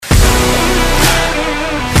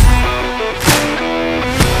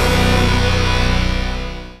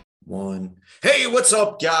Hey, what's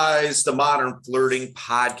up, guys? The Modern Flirting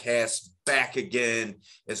Podcast back again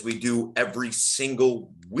as we do every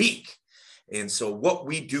single week. And so what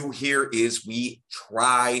we do here is we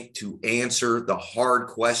try to answer the hard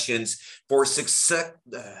questions for success.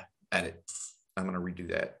 Edit. I'm going to redo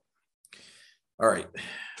that. All right.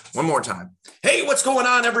 One more time. Hey, what's going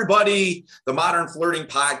on, everybody? The Modern Flirting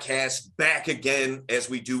Podcast back again as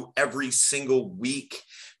we do every single week,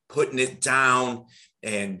 putting it down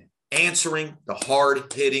and answering the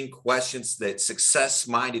hard-hitting questions that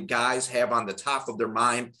success-minded guys have on the top of their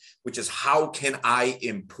mind, which is how can I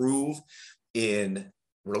improve in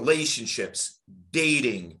relationships,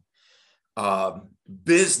 dating,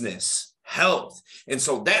 business, health. And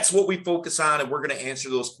so that's what we focus on, and we're going to answer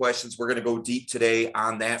those questions. We're going to go deep today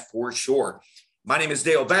on that for sure. My name is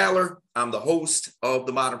Dale Valor. I'm the host of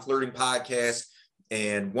the Modern Flirting Podcast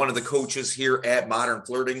and one of the coaches here at Modern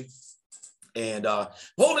Flirting. And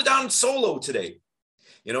hold it down solo today.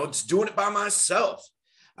 You know, it's doing it by myself.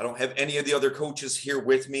 I don't have any of the other coaches here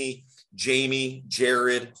with me, Jamie,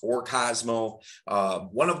 Jared, or Cosmo.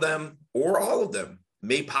 One of them or all of them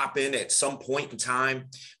may pop in at some point in time.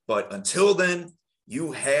 But until then,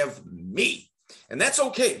 you have me. And that's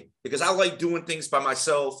okay, because I like doing things by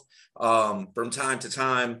myself from time to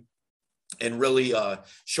time and really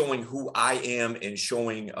showing who I am and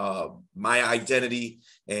showing my identity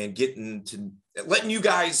and letting you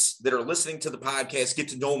guys that are listening to the podcast get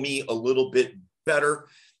to know me a little bit better,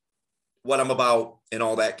 what I'm about and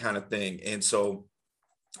all that kind of thing. And so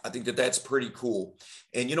I think that that's pretty cool.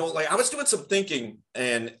 And, you know, like I was doing some thinking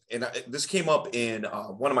and this came up in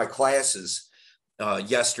one of my classes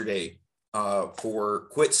yesterday for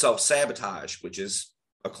Quit Self-Sabotage, which is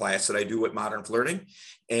a class that I do at Modern Flirting.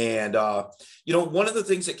 And, you know, one of the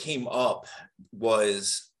things that came up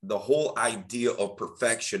was the whole idea of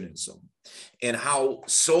perfectionism and how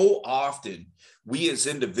so often we as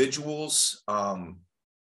individuals,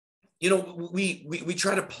 you know, we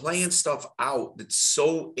try to plan stuff out that's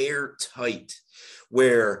so airtight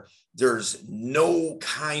where there's no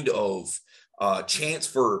kind of chance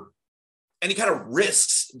for any kind of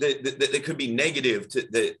risks that could be negative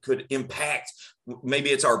that could impact. Maybe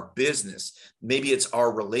it's our business, maybe it's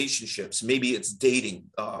our relationships, maybe it's dating,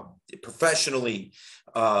 professionally,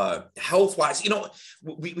 health-wise. You know,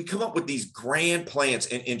 we come up with these grand plans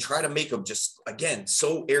and try to make them just, again,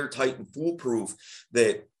 so airtight and foolproof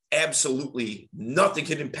that absolutely nothing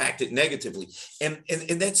can impact it negatively. And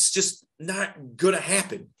that's just not going to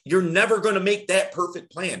happen. You're never going to make that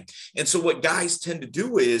perfect plan. And so what guys tend to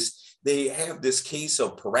do is they have this case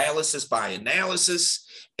of paralysis by analysis,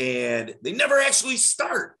 and they never actually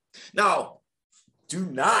start. Now, do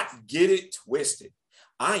not get it twisted.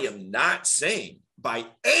 I am not saying by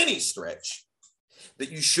any stretch that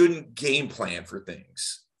you shouldn't game plan for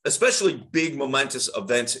things, especially big momentous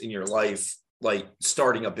events in your life, like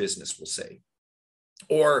starting a business, we'll say,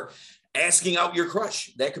 or asking out your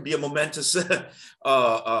crush. That could be a momentous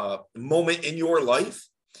moment in your life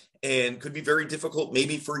and could be very difficult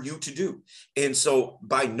maybe for you to do. And so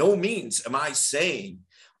by no means am I saying,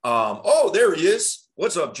 oh, there he is.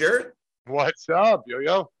 What's up, Jared? What's up,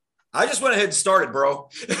 yo? I just went ahead and started, bro.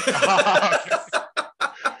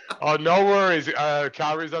 Oh, no worries.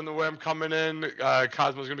 Calgary's on the way. I'm coming in.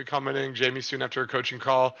 Cosmo's going to be coming in. Jamie soon after a coaching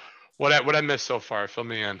call. What I missed so far? Fill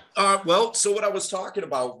me in. Well, so what I was talking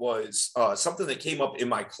about was something that came up in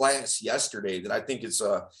my class yesterday that I think is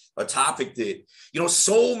a topic that, you know,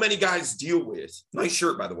 so many guys deal with. Nice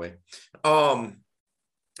shirt, by the way.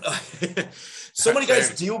 So many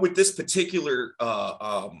guys deal with this particular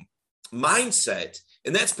mindset,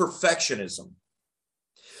 and that's perfectionism,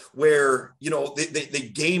 where, you know, they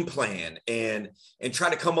game plan and try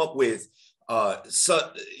to come up with,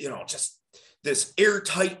 just this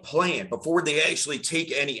airtight plan before they actually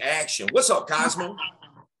take any action. What's up, Cosmo?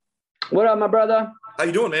 What up, my brother? How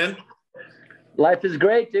you doing, man? Life is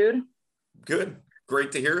great, dude. Good.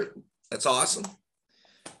 Great to hear it. That's awesome.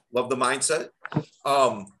 Love the mindset.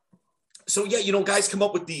 So yeah, you know, guys come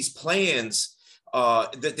up with these plans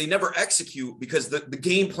that they never execute because the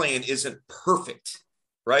game plan isn't perfect,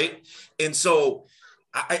 right? And so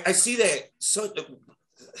I see that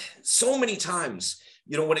so many times.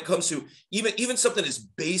 You know, when it comes to even something as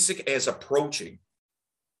basic as approaching,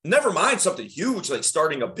 never mind something huge like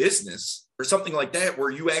starting a business or something like that, where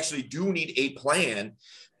you actually do need a plan.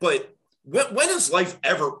 But when is life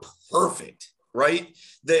ever perfect, right?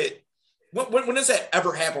 When does that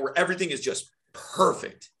ever happen where everything is just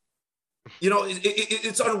perfect? You know,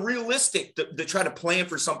 it's unrealistic to try to plan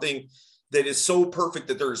for something that is so perfect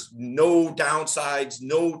that there's no downsides,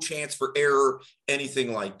 no chance for error,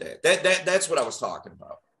 anything like that. That's what I was talking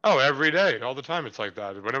about. Oh, every day, all the time. It's like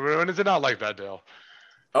that. When is it not like that, Dale?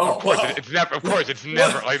 Oh, Of course, wow. it's never. Of course, it's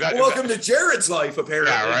never like that. Welcome to Jared's life, Yeah,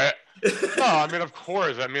 apparently. right. No, I mean, of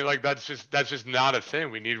course. I mean, like that's just not a thing.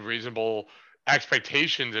 We need reasonable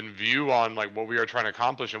expectations and view on like what we are trying to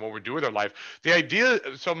accomplish and what we do with our life. The idea.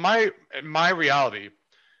 So my reality,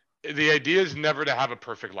 the idea is never to have a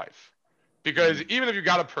perfect life. Because even if you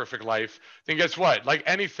got a perfect life, then guess what? Like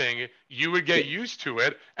anything, you would get used to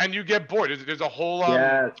it and you get bored. There's a whole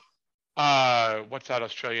Yes. what's that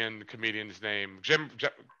Australian comedian's name?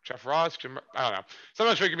 Jeff Ross. I don't know. Some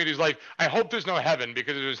Australian comedian's like, I hope there's no heaven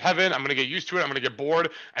because if there's heaven, I'm gonna get used to it. I'm gonna get bored,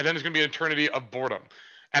 and then there's gonna be an eternity of boredom.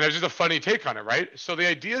 And it's just a funny take on it, right? So the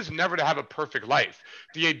idea is never to have a perfect life.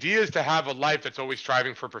 The idea is to have a life that's always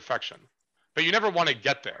striving for perfection, but you never want to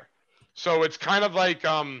get there. So it's kind of like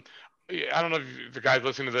I don't know if the guys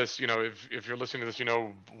listening to this, if you're listening to this,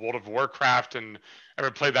 World of Warcraft and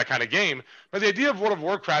ever played that kind of game. But the idea of World of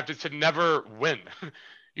Warcraft is to never win.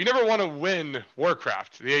 You never want to win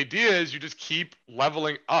Warcraft. The idea is you just keep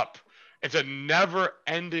leveling up. It's a never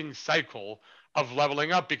ending cycle of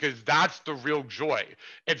leveling up because that's the real joy.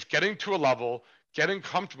 It's getting to a level, getting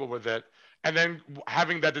comfortable with it, and then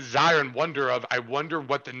having that desire and wonder of, I wonder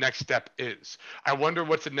what the next step is. I wonder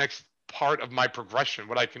what's the next part of my progression,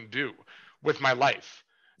 what I can do with my life.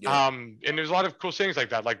 Yeah. And there's a lot of cool things like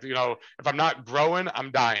that. Like, if I'm not growing,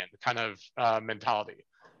 I'm dying kind of mentality.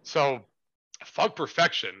 So fuck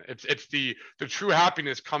perfection. It's the true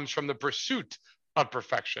happiness comes from the pursuit of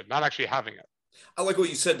perfection, not actually having it. I like what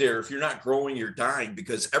you said there. If you're not growing, you're dying,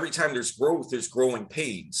 because every time there's growth, there's growing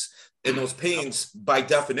pains. And those pains, by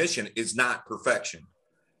definition, is not perfection,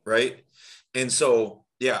 right? And so,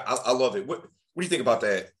 yeah, I love it. What do you think about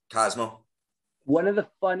that, Cosmo? One of the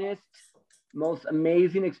funnest, most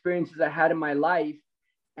amazing experiences I had in my life.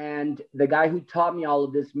 And the guy who taught me all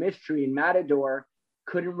of this mystery in Matador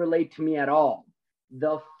couldn't relate to me at all.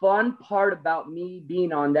 The fun part about me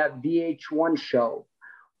being on that VH1 show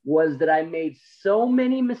was that I made so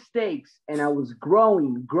many mistakes and I was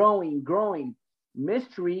growing, growing, growing.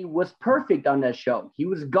 Mystery was perfect on that show. He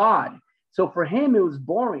was God. So for him, it was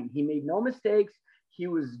boring. He made no mistakes. He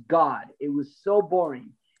was God. It was so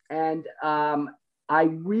boring. And I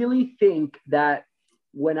really think that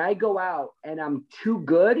when I go out and I'm too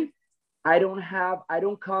good, I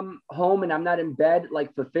don't come home and I'm not in bed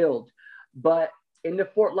like fulfilled. But in the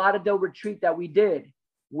Fort Lauderdale retreat that we did,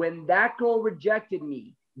 when that girl rejected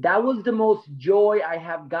me, that was the most joy I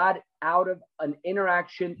have got out of an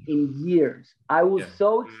interaction in years. I was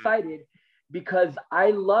so excited because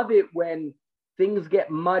I love it when things get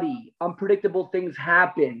muddy, unpredictable things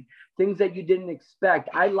happen, things that you didn't expect.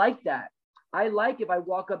 I like that. I like if I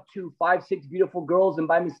walk up to 5, 6 beautiful girls and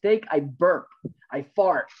by mistake, I burp, I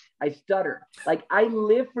fart, I stutter. Like I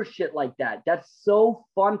live for shit like that. That's so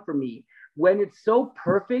fun for me. When it's so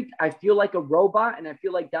perfect, I feel like a robot, and I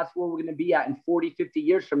feel like that's where we're going to be at in 40, 50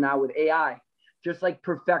 years from now with AI. Just like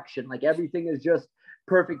perfection, like everything is just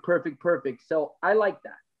perfect, perfect, perfect. So I like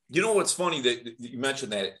that. You know what's funny that you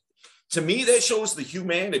mentioned that? To me, that shows the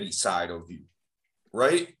humanity side of you,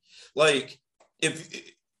 right? Like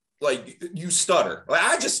if like you stutter, like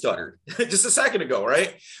I just stuttered just a second ago,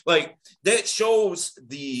 right? Like that shows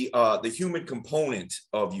the human component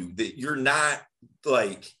of you, that you're not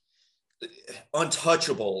like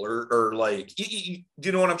untouchable or like, do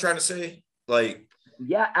you know what I'm trying to say? Like,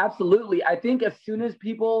 yeah, absolutely. I think as soon as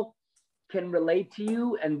people can relate to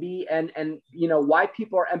you and why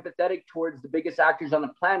people are empathetic towards the biggest actors on the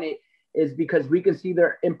planet is because we can see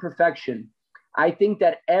their imperfection. I think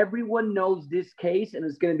that everyone knows this case, and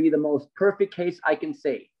it's going to be the most perfect case I can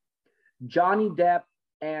say. Johnny Depp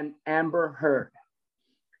and Amber Heard.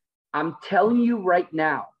 I'm telling you right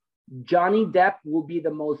now, Johnny Depp will be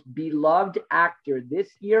the most beloved actor this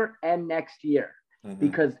year and next year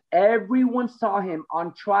because everyone saw him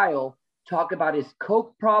on trial talk about his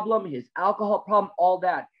coke problem, his alcohol problem, all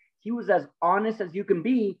that. He was as honest as you can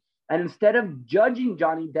be. And instead of judging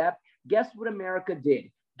Johnny Depp, guess what America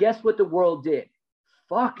did? Guess what the world did?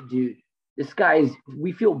 Fuck, dude. This guy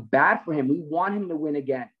we feel bad for him. We want him to win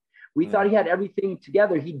again. We thought he had everything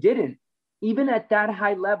together. He didn't. Even at that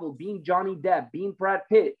high level, being Johnny Depp, being Brad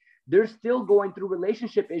Pitt, they're still going through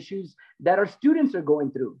relationship issues that our students are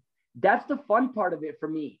going through. That's the fun part of it for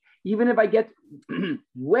me. Even if I get,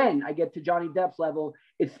 when I get to Johnny Depp's level,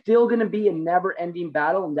 it's still going to be a never ending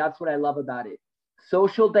battle. And that's what I love about it.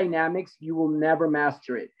 Social dynamics, you will never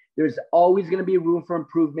master it. There's always going to be room for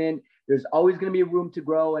improvement. There's always going to be room to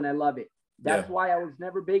grow. And I love it. That's why I was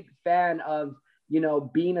never a big fan of,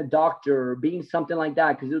 being a doctor or being something like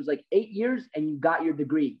that. Cause it was like 8 years and you got your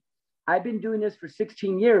degree. I've been doing this for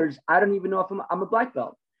 16 years. I don't even know if I'm a black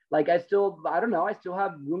belt. like I don't know, I still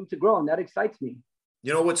have room to grow, and that excites me.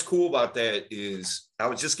 You know what's cool about that is I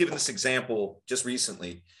was just giving this example just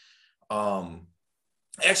recently.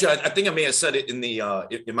 Actually, I think I may have said it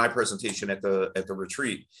in my presentation at the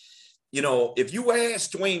retreat. You know, if you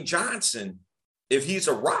ask Dwayne Johnson if he's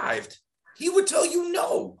arrived, he would tell you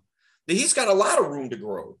no, that he's got a lot of room to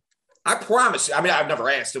grow. I promise you. I mean, I've never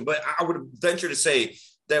asked him, but I would venture to say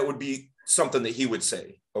that would be something that he would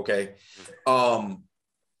say. Okay.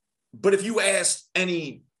 But if you ask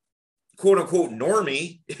any quote unquote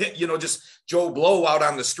normie, you know, just Joe Blow out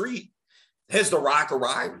on the street, has The Rock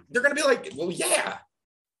arrived? They're going to be like, well, yeah,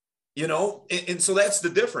 you know, and so that's the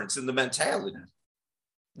difference in the mentality.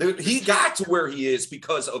 He got to where he is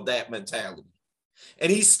because of that mentality.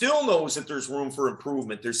 And he still knows that there's room for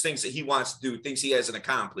improvement. There's things that he wants to do, things he hasn't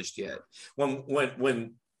accomplished yet.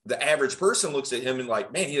 When the average person looks at him and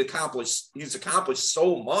like, man, he's accomplished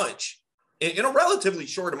so much in a relatively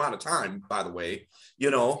short amount of time, by the way,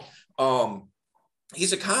 you know,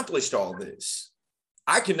 he's accomplished all this.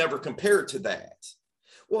 I can never compare it to that.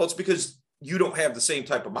 Well, it's because you don't have the same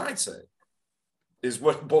type of mindset is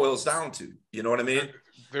what it boils down to. You know what I mean?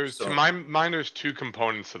 To my mind, there's two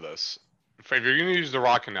components to this. If you're going to use the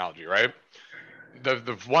Rock analogy, right?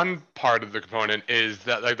 The one part of the component is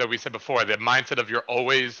that, like that we said before, the mindset of you're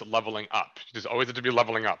always leveling up. You just always have to be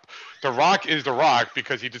leveling up. The Rock is The Rock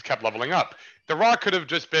because he just kept leveling up. The Rock could have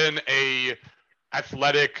just been a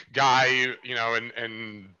athletic guy, you know,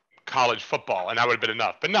 in college football, and that would have been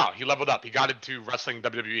enough. But no, he leveled up. He got into wrestling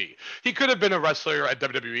WWE. He could have been a wrestler at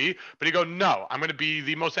WWE, but he go, no, I'm going to be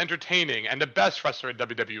the most entertaining and the best wrestler at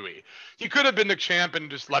WWE. He could have been the champ and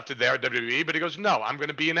just left it there at WWE, but he goes, no, I'm going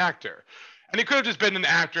to be an actor. And he could have just been an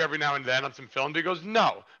actor every now and then on some film, but he goes,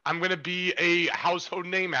 no, I'm going to be a household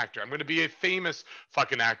name actor. I'm going to be a famous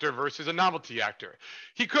fucking actor versus a novelty actor.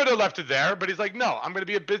 He could have left it there, but he's like, no, I'm going to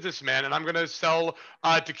be a businessman and I'm going to sell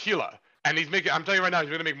tequila. And I'm telling you right now, he's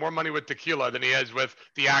going to make more money with tequila than he has with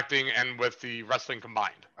the acting and with the wrestling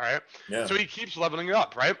combined. All right. Yeah. So he keeps leveling it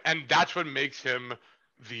up. Right. And that's what makes him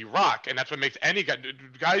The Rock. And that's what makes any guy.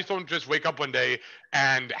 Guys don't just wake up one day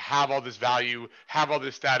and have all this value, have all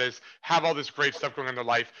this status, have all this great stuff going on in their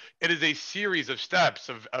life. It is a series of steps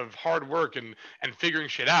of hard work and figuring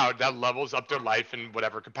shit out that levels up their life in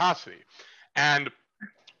whatever capacity. And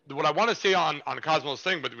what I want to say on Cosmo's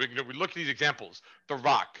thing, but we look at these examples, The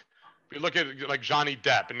Rock. We look at like Johnny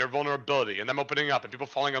Depp and their vulnerability and them opening up and people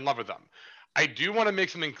falling in love with them. I do want to make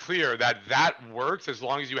something clear that works as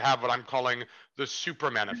long as you have what I'm calling the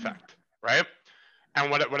Superman effect, right?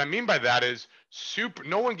 And what I mean by that is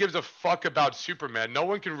no one gives a fuck about Superman. No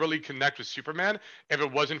one can really connect with Superman if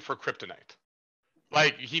it wasn't for kryptonite.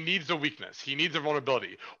 Like, he needs a weakness. He needs a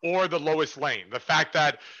vulnerability. Or the Lois Lane. The fact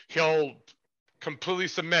that he'll completely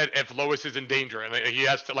submit if Lois is in danger and he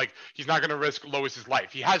has to, like, he's not going to risk Lois's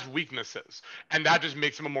life. He has weaknesses, and that just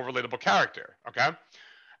makes him a more relatable character. Okay.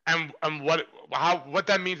 And what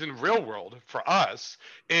that means in real world for us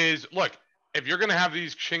is, look, if you're going to have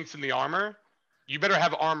these chinks in the armor, you better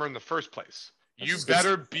have armor in the first place. You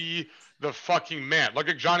better be the fucking man. Look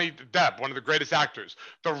at Johnny Depp, one of the greatest actors.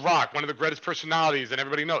 The Rock, one of the greatest personalities, and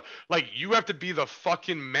everybody knows. Like, you have to be the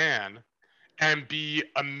fucking man and be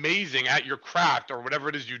amazing at your craft or whatever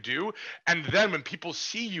it is you do. And then when people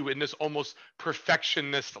see you in this almost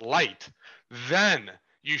perfectionist light, then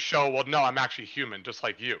you show, well, no, I'm actually human, just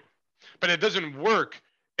like you. But it doesn't work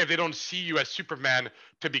if they don't see you as Superman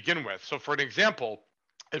to begin with. So for an example,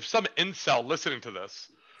 if some incel listening to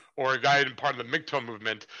this, or a guy in part of the MGTOW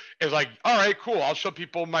movement is like, all right, cool, I'll show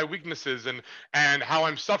people my weaknesses and how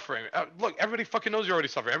I'm suffering. Look, everybody fucking knows you're already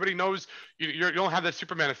suffering. Everybody knows you don't have that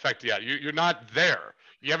Superman effect yet. You're not there.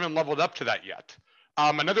 You haven't leveled up to that yet.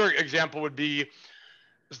 Another example would be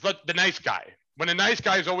the nice guy. When a nice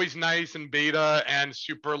guy is always nice and beta and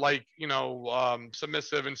super, like,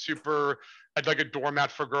 submissive and super like a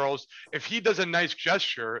doormat for girls, if he does a nice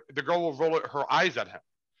gesture, the girl will roll her eyes at him.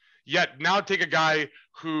 Yet now take a guy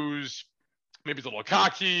who's maybe he's a little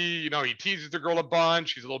cocky, he teases the girl a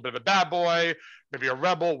bunch, he's a little bit of a bad boy, maybe a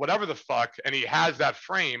rebel, whatever the fuck, and he has that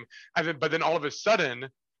frame, but then all of a sudden,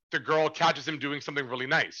 the girl catches him doing something really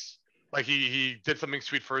nice. Like he did something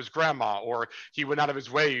sweet for his grandma, or he went out of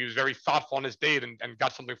his way, he was very thoughtful on his date and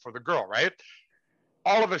got something for the girl, right?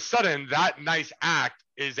 All of a sudden, that nice act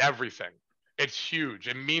is everything. It's huge.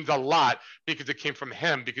 It means a lot because it came from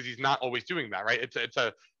him, because he's not always doing that, right? It's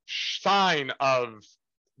a sign of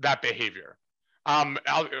that behavior.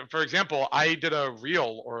 For example, I did a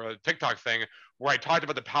reel or a TikTok thing where I talked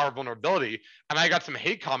about the power of vulnerability, and I got some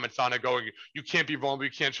hate comments on it going, you can't be vulnerable,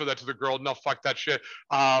 you can't show that to the girl, no, fuck that shit.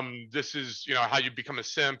 This is, how you become a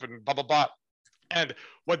simp and blah, blah, blah. And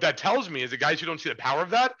what that tells me is the guys who don't see the power of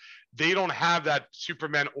that, they don't have that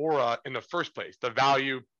Superman aura in the first place. The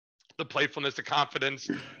value, the playfulness, the confidence,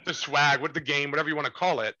 the swag, the game, whatever you want to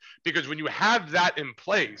call it. Because when you have that in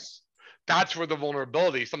place, that's where the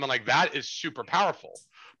vulnerability, something like that, is super powerful.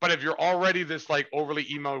 But if you're already this like overly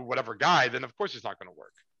emo whatever guy, then of course it's not going to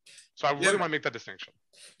work. So I really want to make that distinction.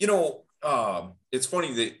 You know, it's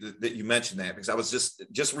funny that you mentioned that, because I was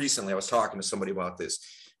just recently I was talking to somebody about this.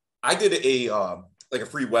 I did a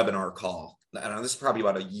free webinar call. And this is probably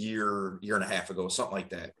about a year and a half ago, something like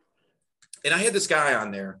that. And I had this guy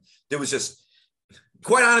on there that was just,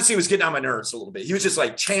 quite honestly, was getting on my nerves a little bit. He was just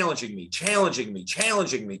like challenging me.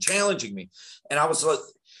 And I was like,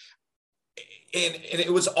 and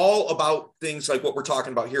it was all about things like what we're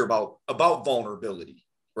talking about here, about vulnerability,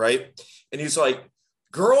 right? And he's like,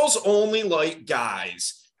 girls only like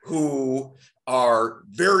guys who are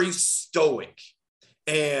very stoic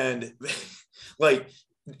and like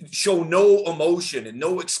show no emotion and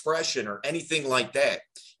no expression or anything like that.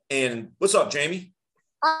 And what's up, Jamie?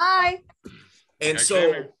 Hi. And Hi,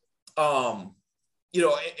 so, Jamie. you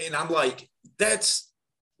know, and I'm like, that's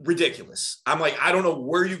ridiculous. I'm like, I don't know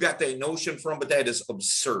where you got that notion from, but that is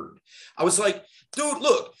absurd. I was like, dude,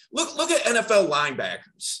 look at NFL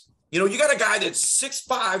linebackers. You know, you got a guy that's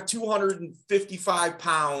 6'5", 255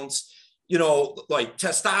 pounds, you know, like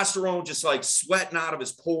testosterone just like sweating out of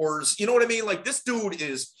his pores. You know what I mean? Like, this dude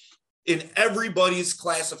is in everybody's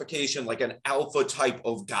classification like an alpha type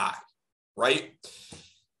of guy, right?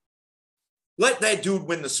 Let that dude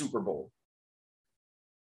win the Super Bowl,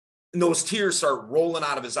 and those tears start rolling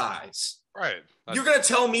out of his eyes. Right. You're going to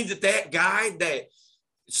tell me that guy, that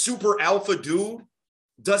super alpha dude,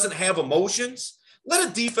 doesn't have emotions? Let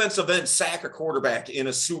a defensive end sack a quarterback in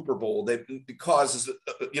a Super Bowl that causes,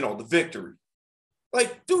 the victory.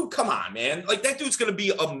 Like, dude, come on, man. Like, that dude's going to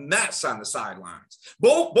be a mess on the sidelines.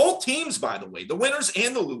 Both teams, by the way, the winners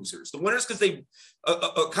and the losers. The winners because they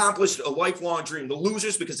accomplished a lifelong dream. The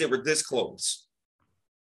losers because they were this close.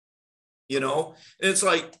 You know? And it's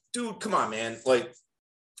like, dude, come on, man. Like,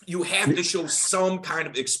 you have to show some kind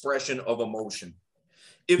of expression of emotion.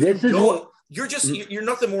 If you don't, you're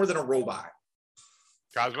nothing more than a robot.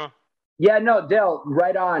 Cosmo? Yeah, no, Dale,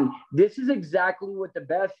 right on. This is exactly what the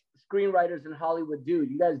best screenwriters in Hollywood do.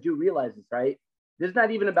 You guys do realize this, right? This is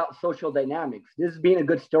not even about social dynamics. This is being a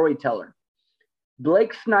good storyteller.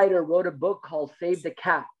 Blake Snyder wrote a book called Save the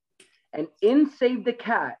Cat. And in Save the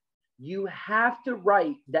Cat, you have to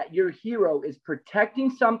write that your hero is protecting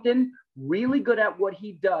something, really good at what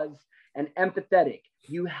he does, and empathetic.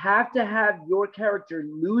 You have to have your character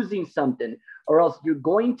losing something, or else you're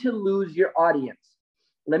going to lose your audience.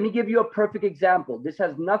 Let me give you a perfect example. This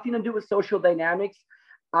has nothing to do with social dynamics.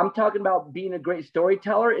 I'm talking about being a great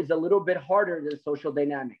storyteller is a little bit harder than social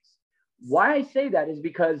dynamics. Why I say that is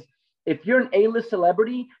because if you're an A-list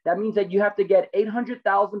celebrity, that means that you have to get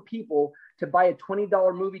 800,000 people to buy a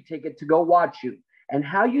 $20 movie ticket to go watch you. And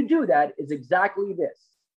how you do that is exactly this.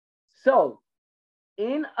 So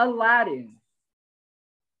in Aladdin,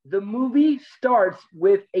 the movie starts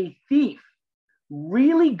with a thief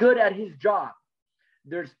really good at his job.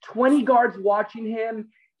 There's 20 guards watching him.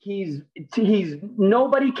 He's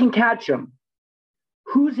nobody can catch him.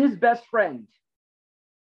 Who's his best friend?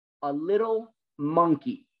 A little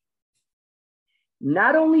monkey.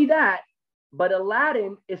 Not only that, but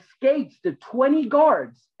Aladdin escapes the 20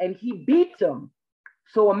 guards and he beats them.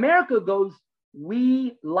 So America goes,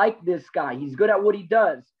 we like this guy. He's good at what he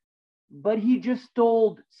does, but he just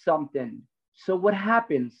stole something. So what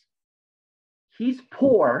happens? He's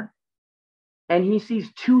poor and he sees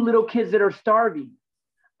two little kids that are starving.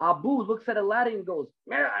 Abu looks at Aladdin and goes,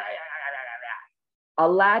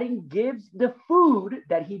 Aladdin gives the food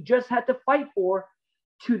that he just had to fight for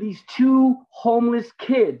to these two homeless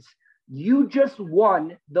kids. You just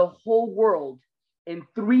won the whole world in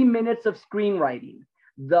 3 minutes of screenwriting.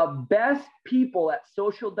 The best people at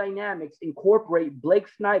Social Dynamics incorporate Blake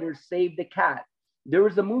Snyder's Save the Cat. There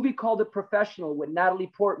was a movie called The Professional with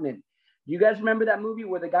Natalie Portman. You guys remember that movie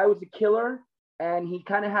where the guy was a killer and he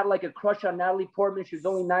kind of had like a crush on Natalie Portman? She was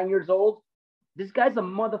only 9 years old. This guy's a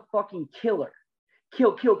motherfucking killer.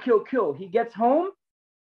 Kill, kill, kill, kill. He gets home,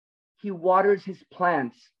 he waters his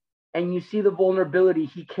plants, and you see the vulnerability.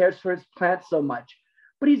 He cares for his plants so much,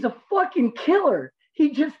 but he's a fucking killer.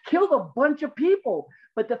 He just killed a bunch of people.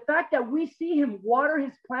 But the fact that we see him water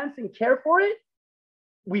his plants and care for it,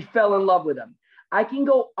 we fell in love with him. I can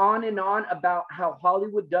go on and on about how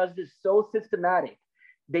Hollywood does this so systematic.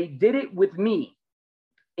 They did it with me.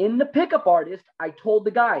 In The Pickup Artist, I told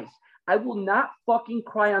the guys, I will not fucking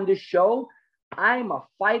cry on this show I'm a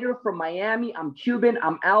fighter from Miami. I'm Cuban.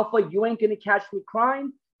 I'm alpha. You ain't going to catch me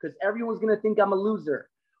crying because everyone's going to think I'm a loser.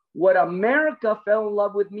 What America fell in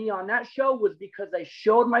love with me on that show was because I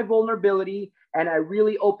showed my vulnerability and I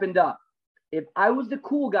really opened up. If I was the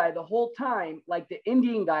cool guy the whole time, like the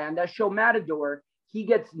Indian guy on that show, Matador, he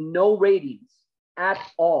gets no ratings at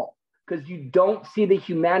all because you don't see the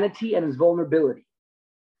humanity and his vulnerability.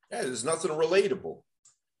 Yeah, there's nothing relatable.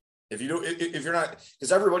 If you're not,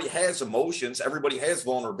 because everybody has emotions, everybody has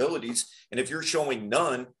vulnerabilities, and if you're showing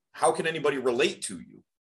none, how can anybody relate to you,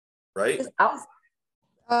 right?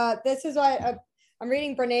 This is why I'm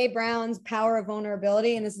reading Brene Brown's Power of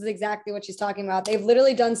Vulnerability, and this is exactly what she's talking about. They've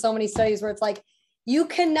literally done so many studies where it's like, you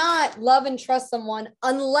cannot love and trust someone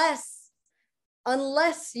unless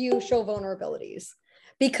you show vulnerabilities,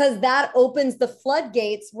 because that opens the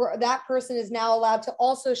floodgates where that person is now allowed to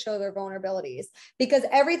also show their vulnerabilities, because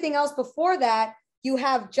everything else before that, you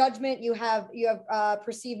have judgment, you have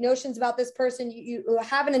perceived notions about this person. You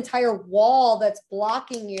have an entire wall that's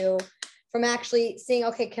blocking you from actually saying,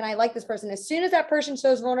 okay, can I like this person? As soon as that person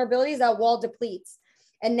shows vulnerabilities, that wall depletes.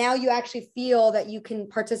 And now you actually feel that you can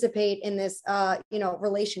participate in this,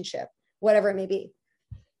 relationship, whatever it may be.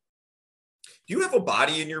 Do you have a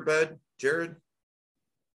body in your bed, Jared?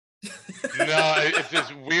 No, it's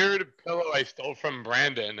this weird pillow I stole from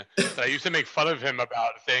Brandon that I used to make fun of him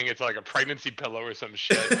about, saying it's like a pregnancy pillow or some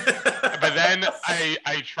shit. But then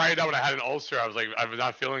I tried it out when I had an ulcer. I was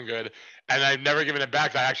not feeling good, and I've never given it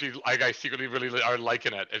back. I secretly really are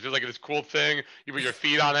liking it. It's just like this cool thing. You put your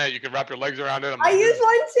feet on it. You can wrap your legs around it. I use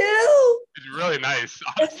one too. It's really nice,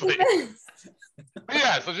 honestly.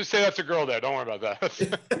 Yeah, so just say that's a girl there. Don't worry about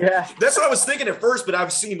that. Yeah, that's what I was thinking at first, but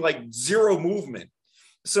I've seen like zero movement.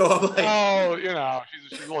 So I'm like, oh,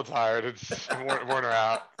 she's a little tired. It's worn her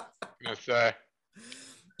out. I'm gonna say.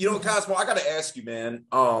 Cosmo, I gotta ask you, man.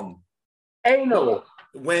 Anal.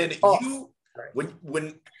 When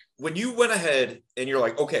you went ahead and you're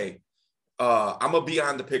like, okay, I'm gonna be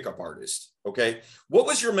on the pickup artist. Okay, what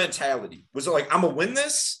was your mentality? Was it like, I'm gonna win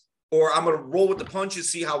this, or I'm gonna roll with the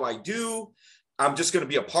punches, see how I do? I'm just gonna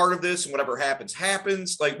be a part of this, and whatever happens,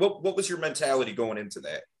 happens. Like, what was your mentality going into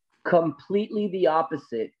that? Completely the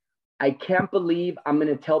opposite. I can't believe I'm going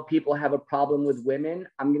to tell people I have a problem with women.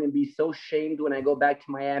 I'm going to be so shamed when I go back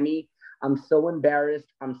to Miami. I'm so embarrassed.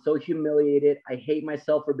 I'm so humiliated. I hate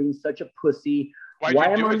myself for being such a pussy. Why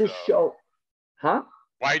am I on this show? Huh?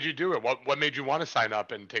 Why did you do it? What made you want to sign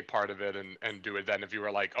up and take part of it and do it then, if you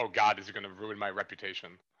were like, oh God, this is going to ruin my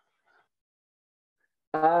reputation?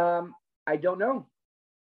 I don't know.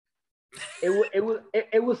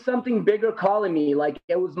 It was something bigger calling me. Like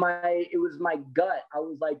it was my gut. I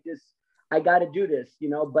was like, I got to do this,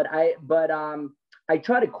 but I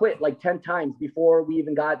tried to quit like 10 times before we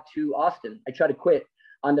even got to Austin. I tried to quit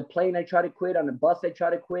on the plane. I tried to quit on the bus. I tried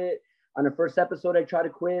to quit on the first episode. I tried to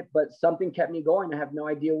quit, but something kept me going. I have no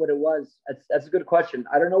idea what it was. That's a good question.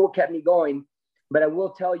 I don't know what kept me going, but I will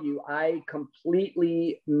tell you, I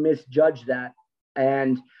completely misjudged that.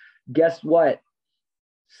 And guess what?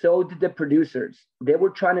 So did the producers. They were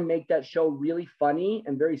trying to make that show really funny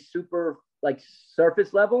and very super like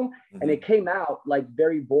surface level. Mm-hmm. And it came out like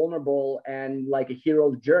very vulnerable and like a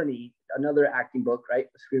hero's journey, another acting book, right?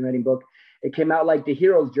 A screenwriting book. It came out like the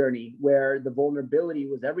hero's journey where the vulnerability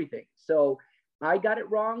was everything. So I got it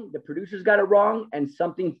wrong. The producers got it wrong, and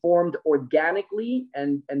something formed organically.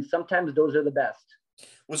 And sometimes those are the best.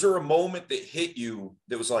 Was there a moment that hit you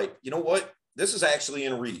that was like, you know what? This is actually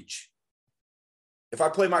in reach. If I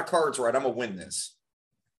play my cards right, I'm going to win this.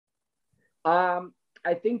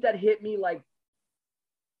 I think that hit me like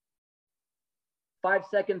 5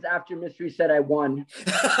 seconds after Mystery said I won.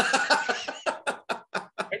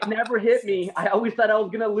 It never hit me. I always thought I was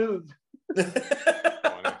going to lose.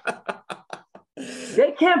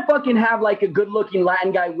 They can't fucking have like a good looking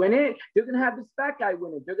Latin guy win it. They're going to have this fat guy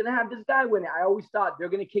win it. They're going to have this guy win it. I always thought they're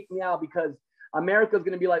going to kick me out because America's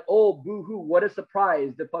going to be like, oh, boo-hoo, what a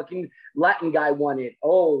surprise. The fucking Latin guy won it.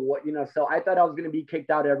 Oh, what, so I thought I was going to be kicked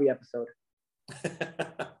out every episode.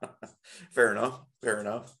 Fair enough.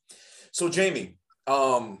 So Jamie,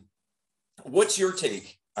 what's your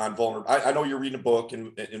take on vulnerable? I know you're reading a book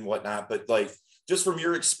and whatnot, but like, just from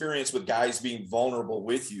your experience with guys being vulnerable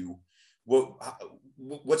with you,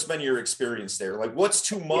 what's been your experience there? Like, what's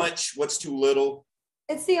too much? What's too little?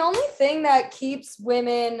 It's the only thing that keeps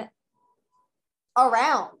women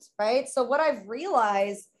around, right? So what I've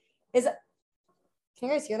realized is, can you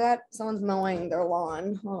guys hear that? Someone's mowing their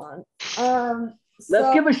lawn. Hold on.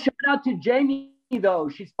 Let's give a shout out to Jamie though.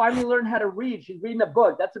 She's finally learned how to read. She's reading a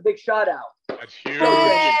book. That's a big shout out. That's huge.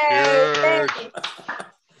 Huge.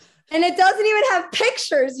 And it doesn't even have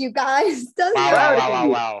pictures, you guys. Doesn't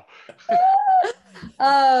Wow.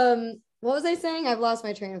 What was I saying? I've lost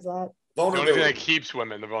my train of thought. The only thing that keeps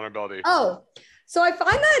women, the vulnerability. Oh, so I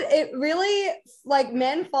find that it really, like,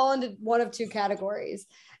 men fall into one of two categories.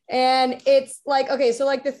 And it's like, okay, so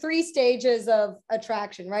like the 3 stages of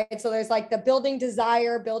attraction, right? So there's like the building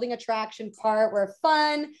desire, building attraction part where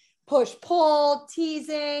fun, push, pull,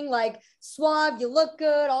 teasing, like suave, you look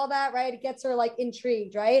good, all that, right? It gets her like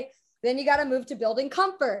intrigued, right? Then you got to move to building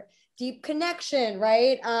comfort, deep connection,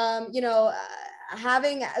 right?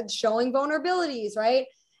 Showing vulnerabilities, right?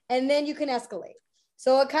 And then you can escalate.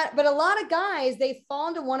 So but a lot of guys, they fall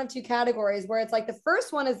into one of two categories where it's like the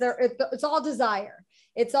first one is it's all desire.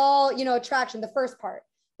 It's all, attraction, the first part,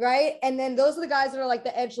 right? And then those are the guys that are like the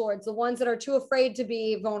edgelords, the ones that are too afraid to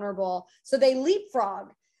be vulnerable. So they leapfrog.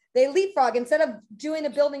 Instead of doing the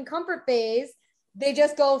building comfort phase, they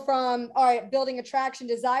just go from, all right, building attraction,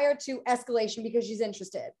 desire to escalation because she's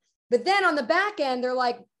interested. But then on the back end, they're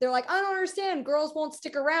like, I don't understand. Girls won't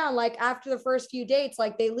stick around. Like after the first few dates,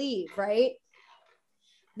 like they leave, right?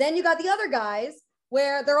 Then you got the other guys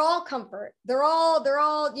where they're all comfort. They're all,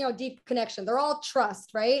 deep connection. They're all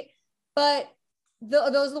trust, right? But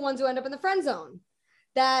those are the ones who end up in the friend zone,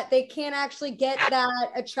 that they can't actually get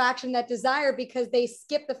that attraction, that desire, because they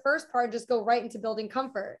skip the first part and just go right into building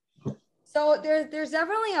comfort. So there's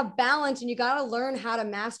definitely a balance, and you got to learn how to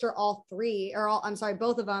master all three,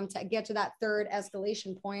 both of them, to get to that third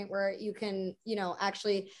escalation point where you can,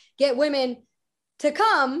 actually get women to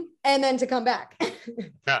come and then to come back.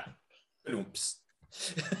 Yeah. Oops.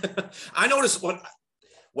 I noticed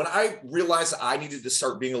when I realized I needed to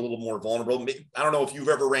start being a little more vulnerable. I don't know if you've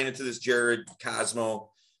ever ran into this, Jared, Cosmo,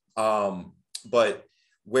 but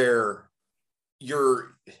where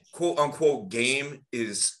your quote unquote game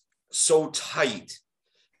is so tight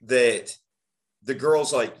that the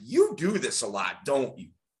girl's like, you do this a lot, don't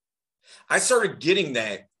you? I started getting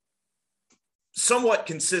that somewhat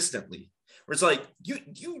consistently, where it's like,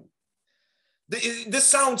 this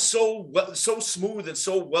sounds so smooth and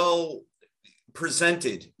so well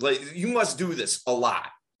presented. Like, you must do this a lot.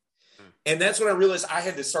 And that's when I realized I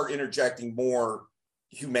had to start interjecting more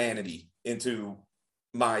humanity into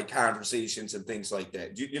my conversations and things like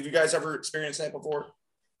that. Have you guys ever experienced that before?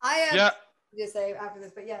 I have to say after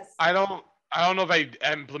this, but yes. I don't know if I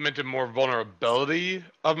implemented more vulnerability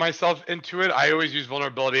of myself into it. I always use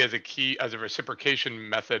vulnerability as a reciprocation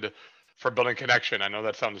method for building connection. I know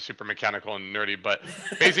that sounds super mechanical and nerdy, but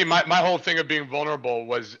basically my whole thing of being vulnerable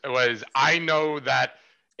was I know that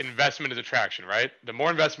investment is attraction, right? The more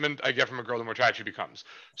investment I get from a girl, the more attractive she becomes.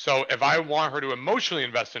 So if I want her to emotionally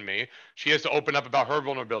invest in me, she has to open up about her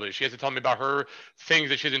vulnerability. She has to tell me about her things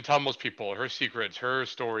that she doesn't tell most people, her secrets, her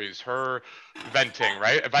stories, her venting,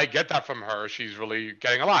 right? If I get that from her, she's really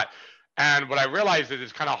getting a lot. And what I realized is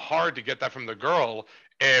it's kind of hard to get that from the girl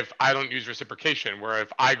if I don't use reciprocation, where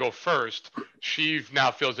if I go first, she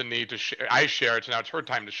now feels the need to I share it, so now it's her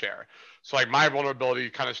time to share. So like my vulnerability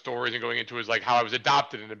kind of stories and going into is like how I was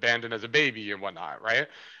adopted and abandoned as a baby and whatnot, right?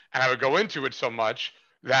 And I would go into it so much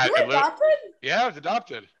that you were adopted? Yeah, I was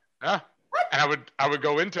adopted. Yeah. What? And I would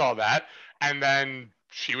go into all that, and then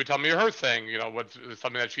she would tell me her thing, what's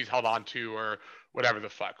something that she's held on to or whatever the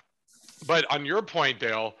fuck. But on your point,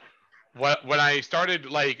 Dale, when I started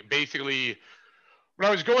like basically when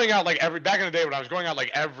I was going out back in the day when I was going out like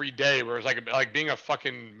every day, where it was like being a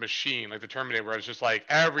fucking machine, like the Terminator, where it's just like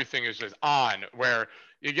everything is just on, where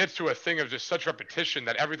it gets to a thing of just such repetition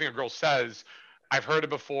that everything a girl says, I've heard it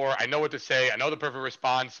before, I know what to say, I know the perfect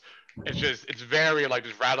response. It's very like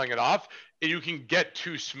just rattling it off. And you can get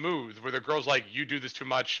too smooth where the girl's like, you do this too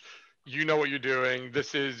much, you know what you're doing,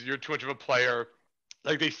 you're too much of a player.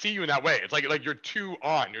 Like they see you in that way. It's like you're too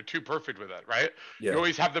on, you're too perfect with it, right? Yeah. You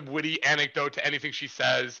always have the witty anecdote to anything she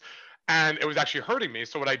says, and it was actually hurting me.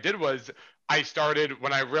 So what I did was I started,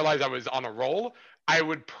 when I realized I was on a roll, I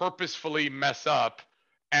would purposefully mess up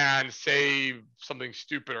and say something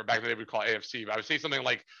stupid, or back in the day we'd call AFC, but I would say something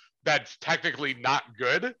like that's technically not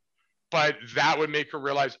good, but that would make her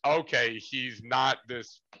realize, okay, he's not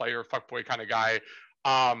this player fuckboy kind of guy.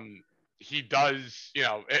 He does,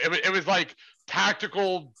 it was like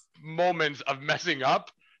tactical moments of messing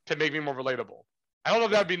up to make me more relatable. I don't know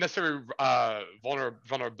if that would be necessarily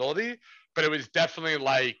vulnerability, but it was definitely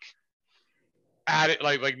like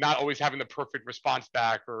like not always having the perfect response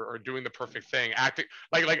back or doing the perfect thing, acting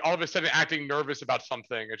like all of a sudden acting nervous about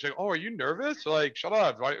something. It's like, oh, are you nervous? Like, shut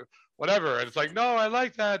up, whatever. And it's like, no, I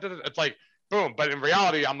like that. It's like, boom. But in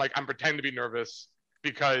reality, I'm pretending to be nervous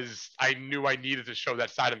because I knew I needed to show that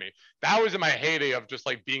side of me. That was in my heyday of just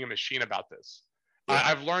like being a machine about this. Yeah.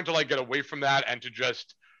 I've learned to like get away from that and to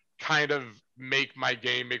just kind of make my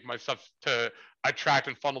game, make my stuff to attract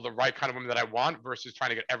and funnel the right kind of women that I want versus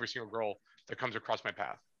trying to get every single girl that comes across my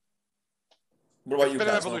path. What about It's you, been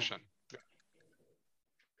an Cosmo? evolution.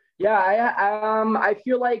 Yeah, I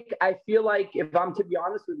feel like if I'm to be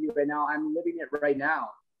honest with you right now, I'm living it right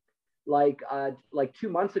now. Like 2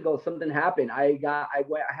 months ago, something happened. I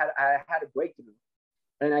had a breakthrough,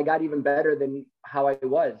 and I got even better than how I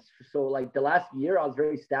was. So like the last year, I was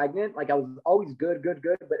very stagnant. Like I was always good,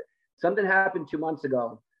 but something happened 2 months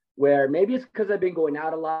ago where maybe it's because I've been going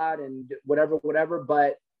out a lot and whatever.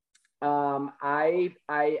 But I'm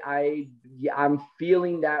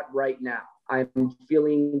feeling that right now. I'm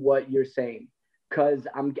feeling what you're saying because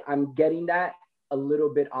I'm getting that a little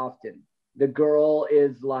bit often. The girl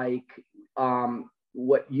is like,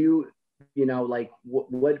 what like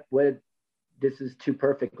what this is too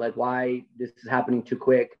perfect. Like why this is happening too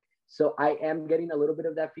quick. So I am getting a little bit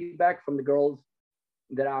of that feedback from the girls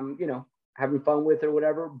that I'm, having fun with or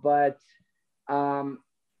whatever. But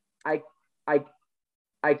I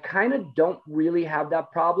I kind of don't really have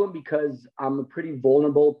that problem because I'm a pretty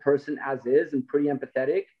vulnerable person as is and pretty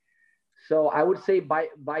empathetic. So I would say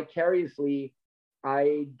vicariously,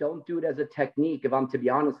 I don't do it as a technique, if I'm to be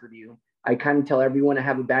honest with you. I kind of tell everyone I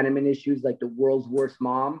have abandonment issues, like the world's worst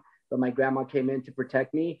mom, but my grandma came in to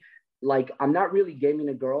protect me. Like, I'm not really gaming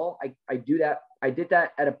a girl. I do that. I did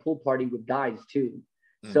that at a pool party with guys too.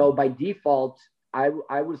 Mm-hmm. So by default, I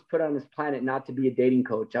was put on this planet not to be a dating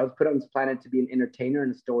coach. I was put on this planet to be an entertainer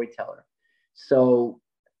and a storyteller. So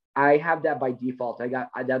I have that by default.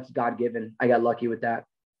 That's God-given. I got lucky with that.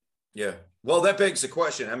 Yeah. Well, that begs the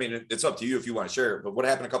question. I mean, it's up to you if you want to share it, but what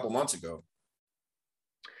happened a couple months ago?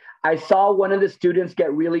 I saw one of the students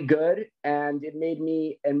get really good, and it made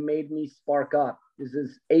me spark up. There's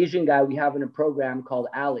this Asian guy we have in a program called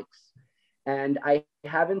Alex, and I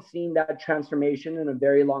haven't seen that transformation in a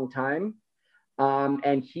very long time.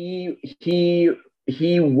 And he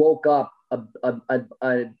woke up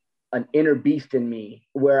an inner beast in me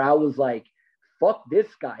where I was like, fuck this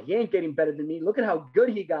guy. He ain't getting better than me. Look at how good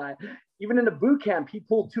he got. Even in the boot camp, he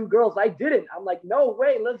pulled 2 girls. I didn't. I'm like, no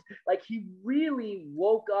way. He really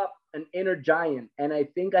woke up an inner giant. And I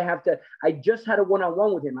think I just had a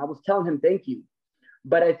one-on-one with him. I was telling him, thank you.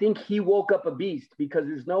 But I think he woke up a beast because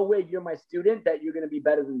there's no way you're my student that you're going to be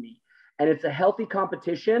better than me. And it's a healthy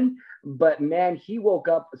competition, but man, he woke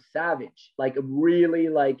up a savage, like really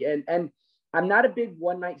and I'm not a big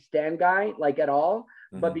one night stand guy, like at all,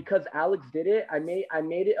 but because Alex did it, I made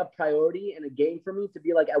it a priority and a game for me to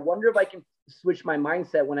be like, I wonder if I can switch my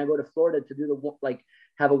mindset when I go to Florida to do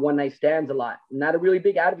have a one night stands a lot. I'm not a really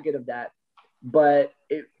big advocate of that, but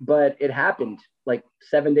it happened like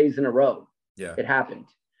 7 days in a row. Yeah, it happened.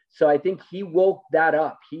 So I think he woke that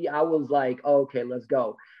up. I was like, oh, okay, let's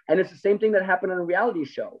go. And it's the same thing that happened on a reality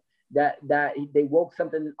show that they woke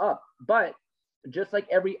something up. But just like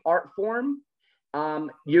every art form,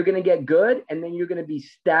 you're going to get good and then you're going to be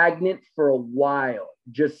stagnant for a while,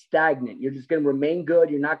 just stagnant. You're just going to remain good.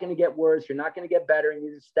 You're not going to get worse. You're not going to get better, and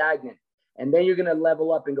you're just stagnant. And then you're going to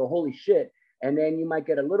level up and go, holy shit. And then you might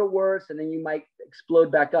get a little worse and then you might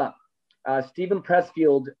explode back up. Stephen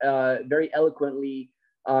Pressfield very eloquently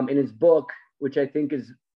in his book, which I think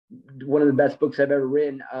is one of the best books I've ever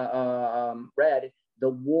read, The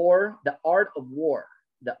War of Art.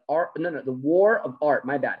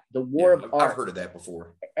 My bad. The War of Art. I've heard of that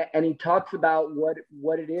before. And he talks about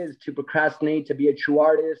what it is to procrastinate, to be a true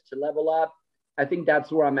artist, to level up. I think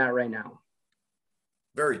that's where I'm at right now.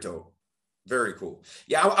 Very dope. Very cool.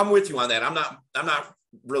 Yeah, I'm with you on that. I'm not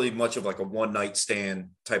really much of like a one night stand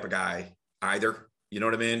type of guy either. You know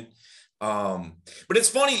what I mean? But it's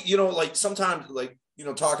funny, like sometimes like,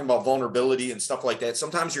 talking about vulnerability and stuff like that,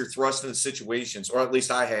 sometimes you're thrust into situations, or at least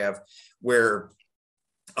I have, where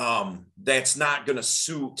that's not going to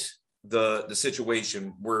suit the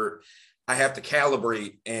situation, where I have to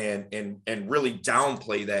calibrate and really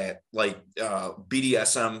downplay that, like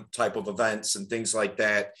BDSM type of events and things like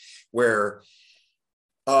that, where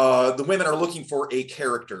the women are looking for a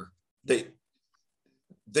character that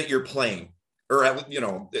you're playing, or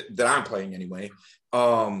that I'm playing anyway,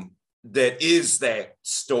 that is that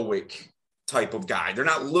stoic type of guy. They're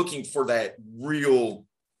not looking for that real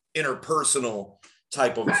interpersonal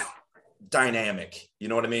type of dynamic. You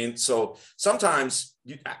know what I mean? So sometimes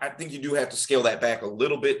I think you do have to scale that back a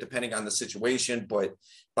little bit depending on the situation, but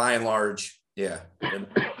by and large, yeah, it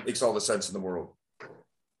makes all the sense in the world.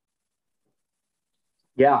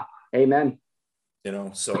 Yeah. Amen.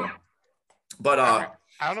 So, but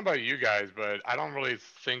I don't know about you guys, but I don't really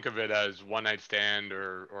think of it as one night stand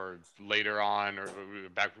or later on, or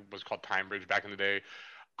back was called Time Bridge back in the day.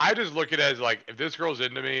 I just look at it as like, if this girl's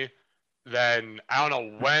into me, then I don't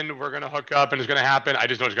know when we're going to hook up and it's going to happen. I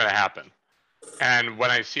just know it's going to happen. And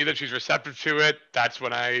when I see that she's receptive to it, that's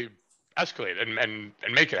when I escalate and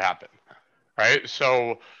make it happen. Right.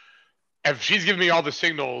 So if she's giving me all the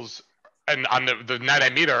signals and on the night I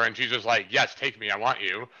meet her and she's just like, yes, take me, I want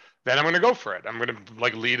you, then I'm going to go for it. I'm going to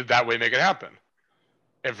like lead it that way, make it happen.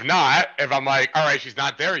 If not, if I'm like, all right, she's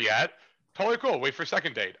not there yet, totally cool. Wait for a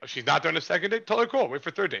second date. If she's not there on the second date, totally cool. Wait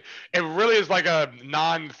for third date. It really is like a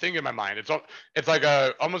non-thing in my mind. It's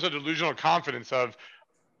like almost a delusional confidence of,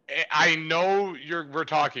 I know we're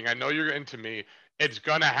talking. I know you're into me. It's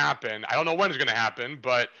gonna happen. I don't know when it's gonna happen,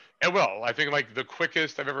 but it will. I think like the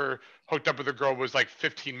quickest I've ever hooked up with a girl was like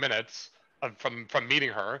 15 minutes from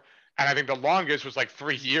meeting her, and I think the longest was like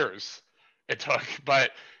 3 years it took.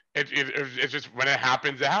 But it's just when it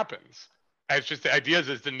happens, it happens. And it's just the idea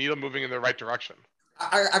is the needle moving in the right direction.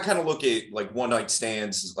 I kind of look at like one night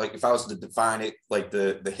stands, like if I was to define it, like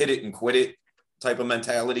the hit it and quit it type of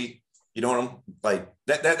mentality. You know what I'm like?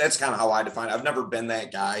 That's kind of how I define it. I've never been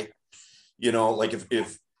that guy. You know, like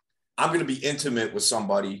if I'm going to be intimate with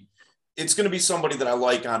somebody, it's going to be somebody that I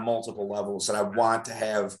like on multiple levels that I want to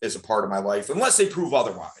have as a part of my life, unless they prove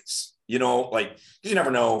otherwise. You know, like you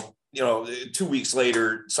never know. You know, 2 weeks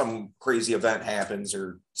later, some crazy event happens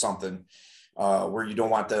or something where you don't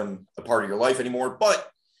want them a part of your life anymore. But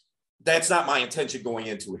that's not my intention going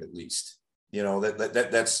into it, at least. You know,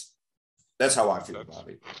 that's how I feel about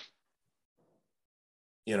it.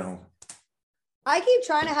 You know, I keep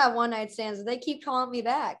trying to have one night stands, and they keep calling me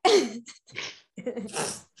back.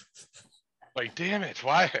 Like, damn it,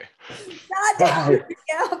 why? God damn it,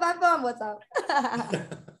 get off my phone. What's up?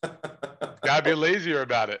 Gotta be lazier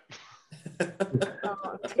about it.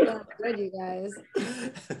 Oh, good, you guys.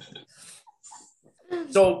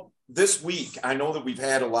 So this week, I know that we've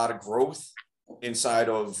had a lot of growth inside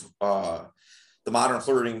of the Modern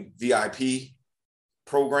Flirting VIP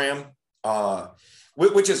program,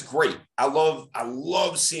 which is great. I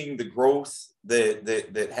love seeing the growth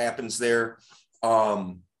that happens there,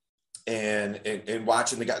 and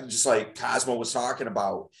watching the guy, just like Cosmo was talking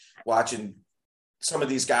about, watching some of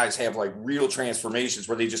these guys have like real transformations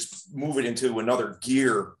where they just move it into another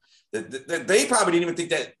gear that they probably didn't even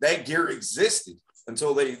think that gear existed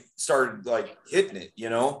until they started like hitting it, you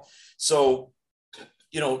know? So,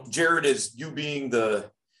 you know, Jared, is you being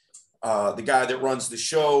the guy that runs the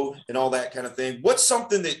show and all that kind of thing, what's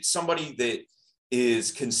something that somebody that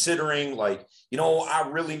is considering, like, you know, I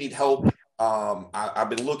really need help. I've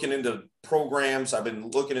been looking into programs. I've been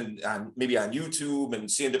looking maybe on YouTube and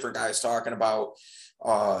seeing different guys talking about,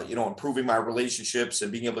 you know, improving my relationships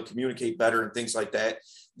and being able to communicate better and things like that.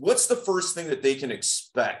 What's the first thing that they can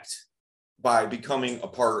expect by becoming a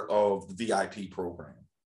part of the VIP program?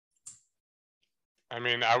 I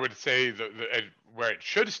mean, I would say where it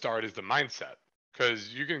should start is the mindset.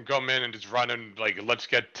 Because you can come in and just run and like, let's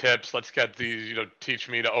get tips, let's get these, you know, teach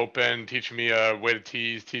me to open, teach me a way to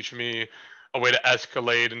tease, teach me a way to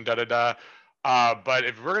escalate and da-da-da. But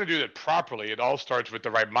if we're going to do that properly, it all starts with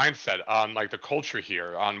the right mindset on like the culture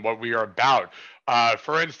here, on what we are about.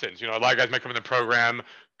 For instance, you know, a lot of guys might come in the program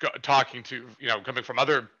talking to, you know, coming from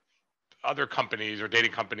other companies or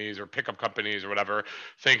dating companies or pickup companies or whatever,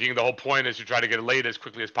 thinking the whole point is to try to get laid as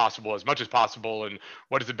quickly as possible, as much as possible, and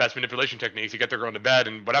what is the best manipulation techniques to get their girl into bed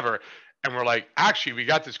and whatever. And we're like, actually, we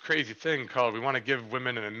got this crazy thing called we want to give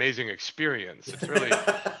women an amazing experience. It's really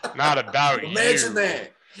not about Imagine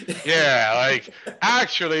that. Yeah, like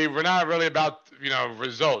actually, we're not really about, you know,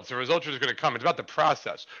 results. The results are just going to come. It's about the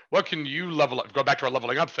process. What can you level up? Go back to our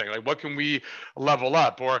leveling up thing. Like, what can we level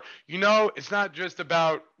up? Or, you know, it's not just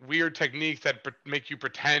about weird techniques that make you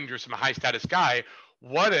pretend you're some high status guy.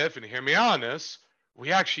 What if, and hear me on this,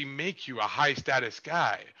 we actually make you a high status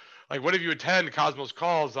guy? Like, what if you attend Cosmos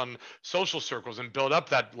calls on social circles and build up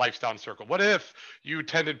that lifestyle circle? What if you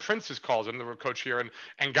attended Prince's calls, and the coach here,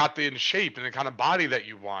 and got in shape and the kind of body that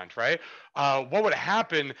you want, right? What would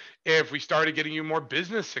happen if we started getting you more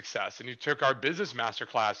business success and you took our business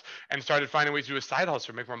masterclass and started finding ways to do a side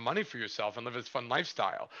hustle, make more money for yourself and live this fun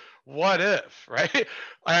lifestyle? What if, right?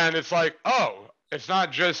 And it's like, oh, it's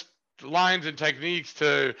not just lines and techniques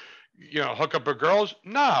to, you know, hook up with girls.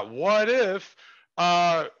 Nah, what if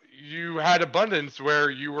you had abundance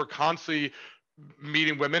where you were constantly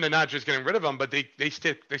meeting women and not just getting rid of them, but they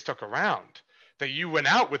stuck around, that you went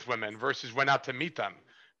out with women versus went out to meet them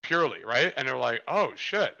purely, right? And they're like, oh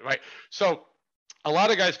shit, right? So a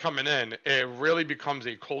lot of guys coming in, it really becomes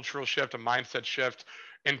a cultural shift, a mindset shift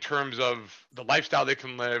in terms of the lifestyle they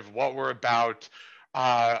can live, what we're about,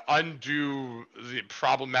 undo the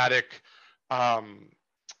problematic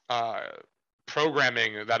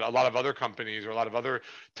programming that a lot of other companies or a lot of other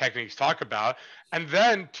techniques talk about, and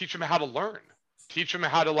then teach them how to learn, teach them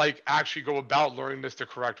how to like actually go about learning this the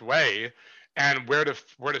correct way and where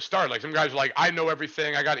to start. Like some guys are like, I know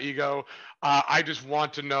everything, I got ego, I just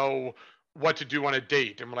want to know what to do on a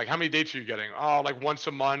date. And we're like, how many dates are you getting? Oh, like once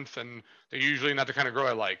a month, and they're usually not the kind of girl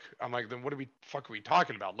I like. I'm like, then what are we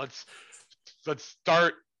talking about? Let's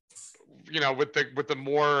start, with the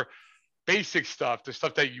more basic stuff, the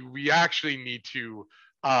stuff that we actually need to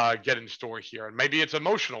get in store here. And maybe it's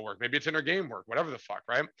emotional work, maybe it's inner game work, whatever the fuck,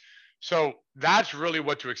 right? So that's really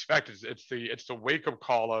what to expect. It's the wake up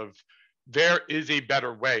call of there is a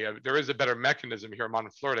better way. There is a better mechanism here in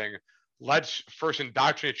Modern Flirting. Let's first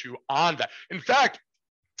indoctrinate you on that. In fact,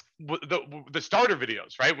 the starter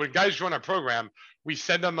videos, right? When guys join our program, we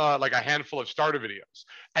send them like a handful of starter videos,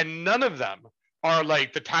 and none of them are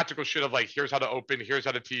like the tactical shit of like, here's how to open, here's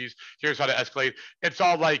how to tease, here's how to escalate. It's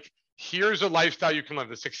all like, here's a lifestyle you can live,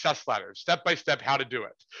 the success ladder, step by step, how to do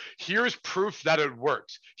it. Here's proof that it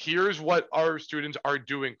works. Here's what our students are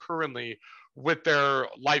doing currently with their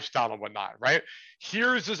lifestyle and whatnot, right?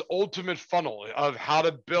 Here's this ultimate funnel of how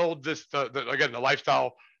to build this, again, the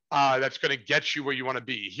lifestyle that's going to get you where you want to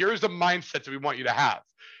be. Here's the mindset that we want you to have.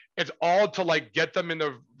 It's all to like get them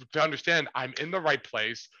to understand I'm in the right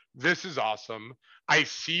place. This is awesome. I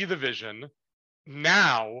see the vision.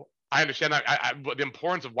 Now I understand the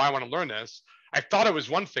importance of why I want to learn this. I thought it was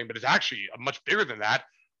one thing, but it's actually much bigger than that.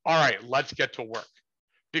 All right, let's get to work.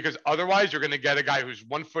 Because otherwise you're going to get a guy who's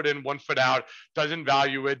 1 foot in, 1 foot out, doesn't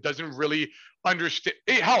value it, doesn't really understand.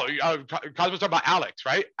 Hey, hell, Cosmo's talking about Alex,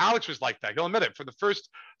 right? Alex was like that. He'll admit it. For the first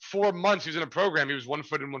 4 months he was in a program, he was 1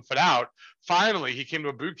 foot in, 1 foot out. Finally, he came to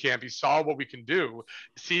a boot camp. He saw what we can do.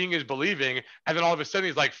 Seeing is believing. And then all of a sudden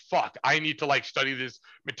he's like, fuck, I need to like study this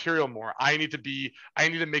material more. I need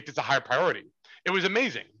to make this a higher priority. It was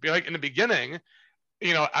amazing. Like in the beginning,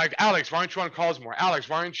 like, Alex, why aren't you on calls more? Alex,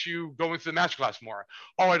 why aren't you going to the masterclass more?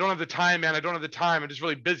 Oh, I don't have the time, man. I don't have the time. I'm just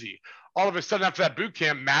really busy. All of a sudden, after that boot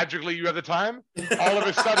camp, magically you have the time. All of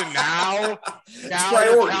a sudden, now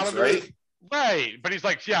priorities, right? Right. But he's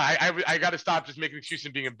like, yeah, I got to stop just making excuses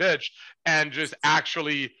and being a bitch and just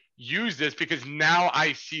actually use this because now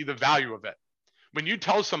I see the value of it. When you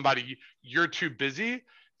tell somebody you're too busy,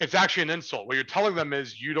 it's actually an insult. What you're telling them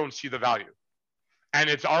is you don't see the value. And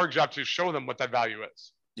it's our job to show them what that value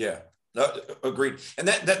is. Yeah, agreed. And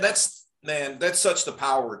that's such the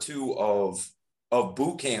power too of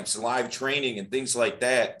boot camps and live training and things like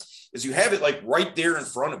that, is you have it like right there in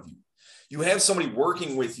front of you. You have somebody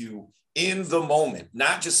working with you in the moment,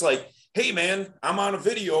 not just like, hey man, I'm on a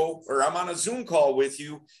video or I'm on a Zoom call with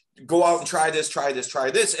you. Go out and try this.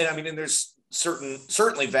 And I mean, and there's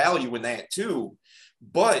certainly value in that too,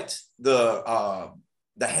 but the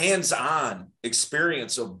hands-on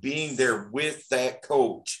experience of being there with that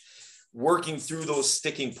coach, working through those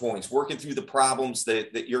sticking points, working through the problems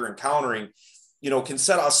that you're encountering, can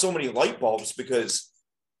set off so many light bulbs because,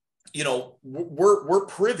 we're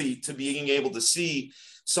privy to being able to see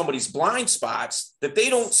somebody's blind spots that they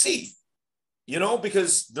don't see,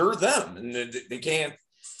 because they're them and they can't,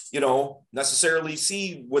 necessarily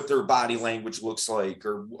see what their body language looks like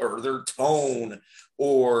or their tone,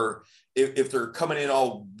 or if they're coming in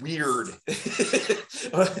all weird,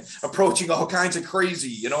 approaching all kinds of crazy,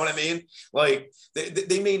 you know what I mean? Like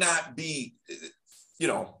they may not be,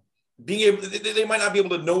 they might not be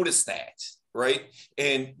able to notice that. Right.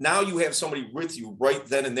 And now you have somebody with you right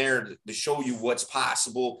then and there to show you what's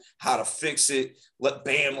possible, how to fix it.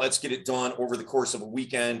 Let's get it done over the course of a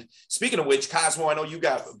weekend. Speaking of which, Cosmo, I know you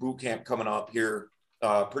got boot camp coming up here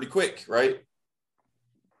pretty quick, right?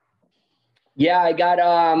 Yeah, I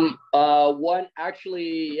got one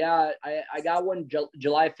actually. Yeah, I got one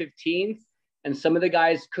July 15th, and some of the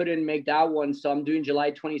guys couldn't make that one, so I'm doing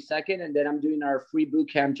July 22nd, and then I'm doing our free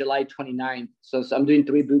boot camp July 29th. So I'm doing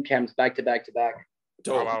 3 boot camps back to back to back.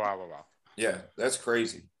 Oh, wow. Yeah, that's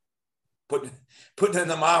crazy. Putting in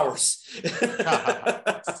them hours.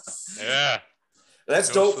 Yeah,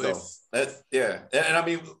 that's no dope sleep. Though. And I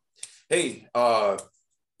mean, hey,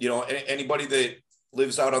 anybody that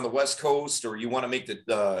lives out on the West Coast, or you want to make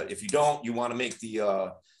if you don't, you want to make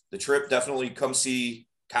the trip, definitely come see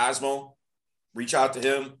Cosmo. Reach out to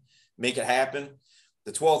him, make it happen.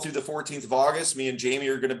 The 12th through the 14th of August, me and Jamie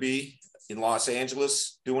are going to be in Los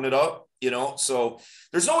Angeles doing it up, so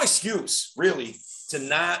there's no excuse really to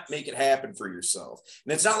not make it happen for yourself.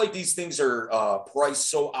 And it's not like these things are priced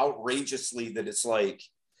so outrageously that it's like,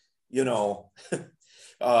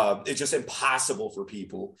 it's just impossible for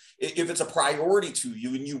people. If it's a priority to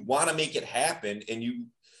you and you want to make it happen and you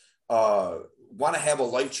want to have a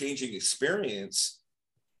life-changing experience,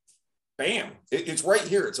 bam, it's right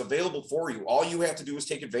here. It's available for you. All you have to do is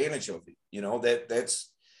take advantage of it. You know,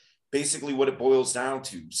 that's basically what it boils down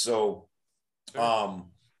to. So,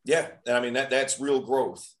 yeah, I mean, that's real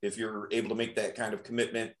growth if you're able to make that kind of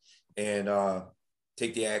commitment and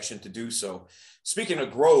take the action to do so. Speaking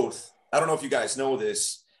of growth, I don't know if you guys know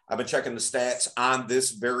this. I've been checking the stats on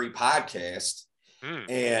this very podcast,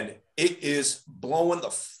 and it is blowing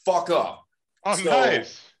the fuck up. Oh, so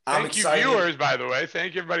nice. I'm Thank excited. you, viewers, by the way.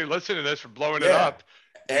 Thank you, everybody listening to this for blowing it up.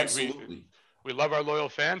 Absolutely. We love our loyal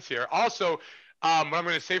fans here. Also, what I'm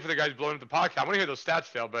going to say for the guys blowing up the podcast, I want to hear those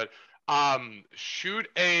stats, Dale, but shoot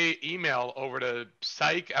a email over to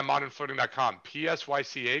psych@modernflirting.com,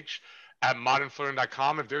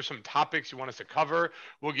 psych@modernflirting.com. If there's some topics you want us to cover,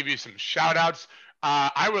 we'll give you some shout outs.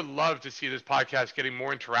 I would love to see this podcast getting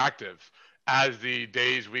more interactive as the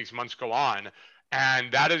days, weeks, months go on.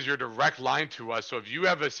 And that is your direct line to us. So if you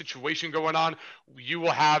have a situation going on, you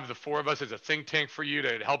will have the four of us as a think tank for you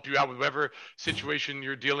to help you out with whatever situation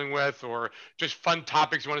you're dealing with, or just fun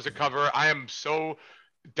topics you want us to cover. I am so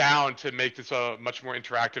down to make this a much more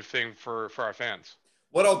interactive thing for our fans.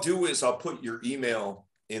 What I'll do is I'll put your email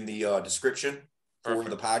in the description for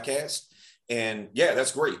the podcast. And yeah,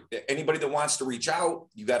 that's great. Anybody that wants to reach out,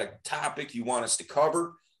 you got a topic you want us to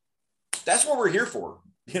cover, that's what we're here for.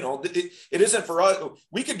 You know, it isn't for us.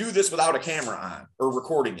 We could do this without a camera on or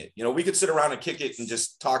recording it. You know, we could sit around and kick it and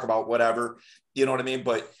just talk about whatever, you know what I mean?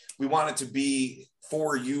 But we want it to be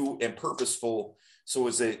for you and purposeful, so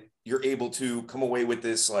is that you're able to come away with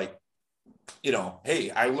this, like, you know,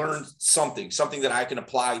 hey, I learned something that I can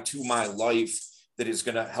apply to my life that is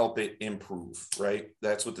going to help it improve, right?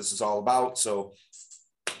 That's what this is all about. So,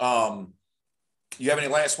 you have any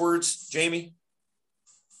last words, Jamie?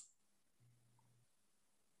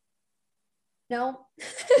 No.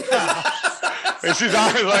 She's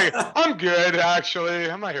always like, I'm good, actually.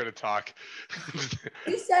 I'm not here to talk.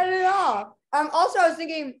 You said it all. Also, I was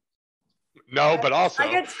thinking. No, but also. I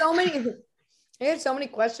get so many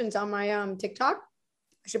questions on my TikTok.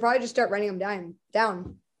 I should probably just start writing them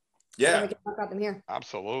down. Yeah. We can talk about them here.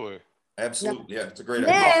 Absolutely. Yeah, it's a great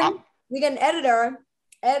idea. idea. Then we get an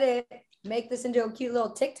editor, make this into a cute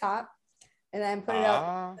little TikTok, and then put it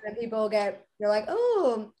up. And then people they're like,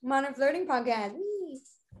 oh, Modern Flirting Podcast.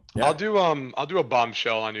 Yeah. I'll do a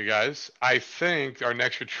bombshell on you guys. I think our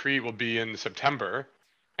next retreat will be in September.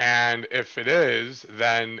 And if it is,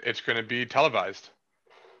 then it's going to be televised.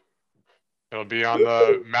 It'll be on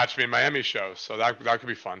the Match Me in Miami show. So that could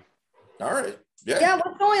be fun. All right. Yeah. Yeah.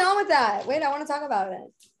 What's going on with that? Wait, I want to talk about it.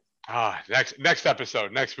 Next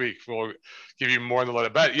episode, next week, we'll give you more in the letter.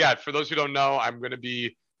 But yeah, for those who don't know, I'm going to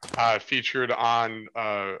be featured on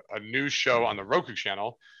a new show on the Roku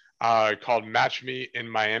channel called Match Me in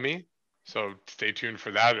Miami. So stay tuned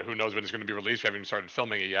for that. Who knows when it's going to be released? We haven't even started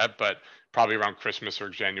filming it yet, but probably around Christmas or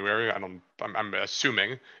January. I'm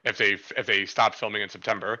assuming if they stop filming in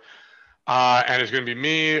September. And it's going to be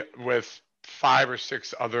me with 5 or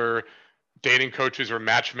 6 other dating coaches or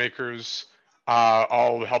matchmakers,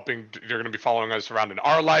 all helping. They're going to be following us around in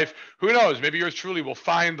our life. Who knows? Maybe yours truly will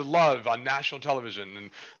find love on national television, and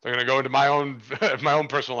they're going to go into my own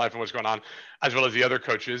personal life and what's going on, as well as the other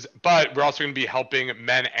coaches. But we're also going to be helping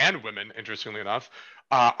men and women, interestingly enough,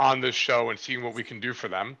 on this show and seeing what we can do for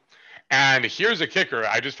them. And here's a kicker.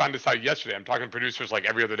 I just found this out yesterday. I'm talking to producers like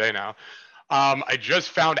every other day now. I just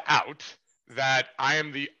found out that I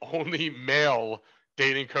am the only male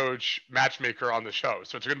dating coach matchmaker on the show.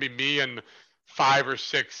 So it's going to be me and 5 or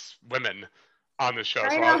 6 women on the show.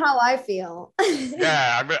 I know how I feel.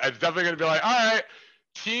 Yeah, it's definitely going to be like, all right,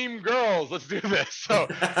 team girls, let's do this. So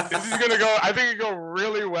this is going to go, I think it can go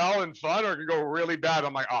really well and fun, or it can go really bad.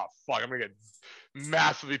 I'm like, oh, fuck, I'm going to get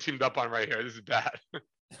massively teamed up on right here. This is bad.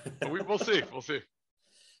 But we'll see. We'll see.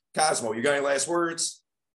 Cosmo, you got any last words?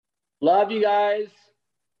 Love you guys.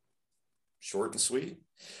 Short and sweet.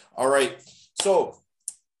 All right. So,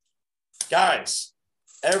 guys,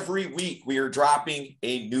 every week we are dropping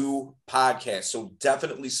a new podcast. So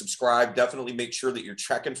definitely subscribe. Definitely make sure that you're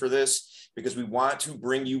checking for this, because we want to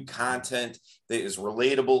bring you content that is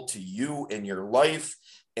relatable to you and your life.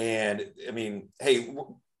 And I mean, hey,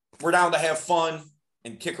 we're down to have fun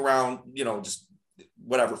and kick around, you know, just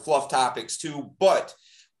whatever fluff topics too. But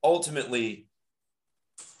ultimately,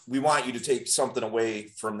 we want you to take something away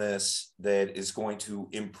from this that is going to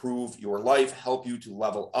improve your life, help you to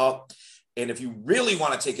level up. And if you really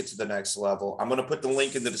want to take it to the next level, I'm going to put the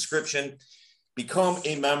link in the description. Become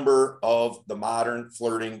a member of the Modern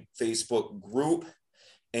Flirting Facebook group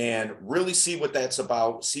and really see what that's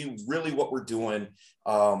about. See really what we're doing,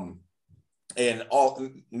 and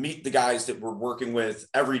meet the guys that we're working with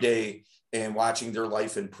every day and watching their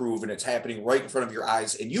life improve, and it's happening right in front of your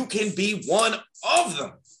eyes, and you can be one of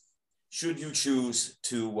them should you choose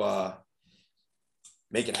to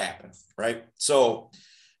make it happen, right? So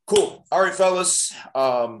cool. All right, fellas,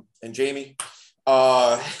 and Jamie.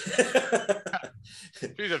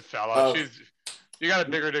 She's a fella. You got a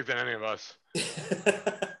bigger dick than any of us.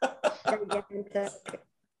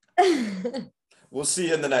 We'll see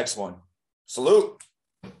you in the next one. Salute.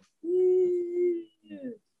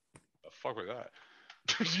 The fuck was that?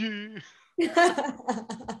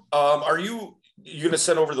 Are you gonna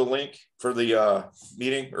send over the link for the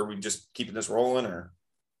meeting, or are we just keeping this rolling, or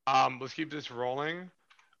let's keep this rolling.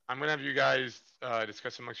 I'm gonna have you guys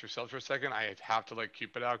discuss amongst yourselves for a second. I have to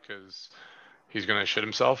keep it out because he's gonna shit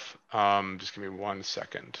himself. Just give me 1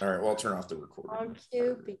 second. all right, well, I'll turn off the recording. Oh,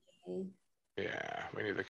 cute. Yeah, we need the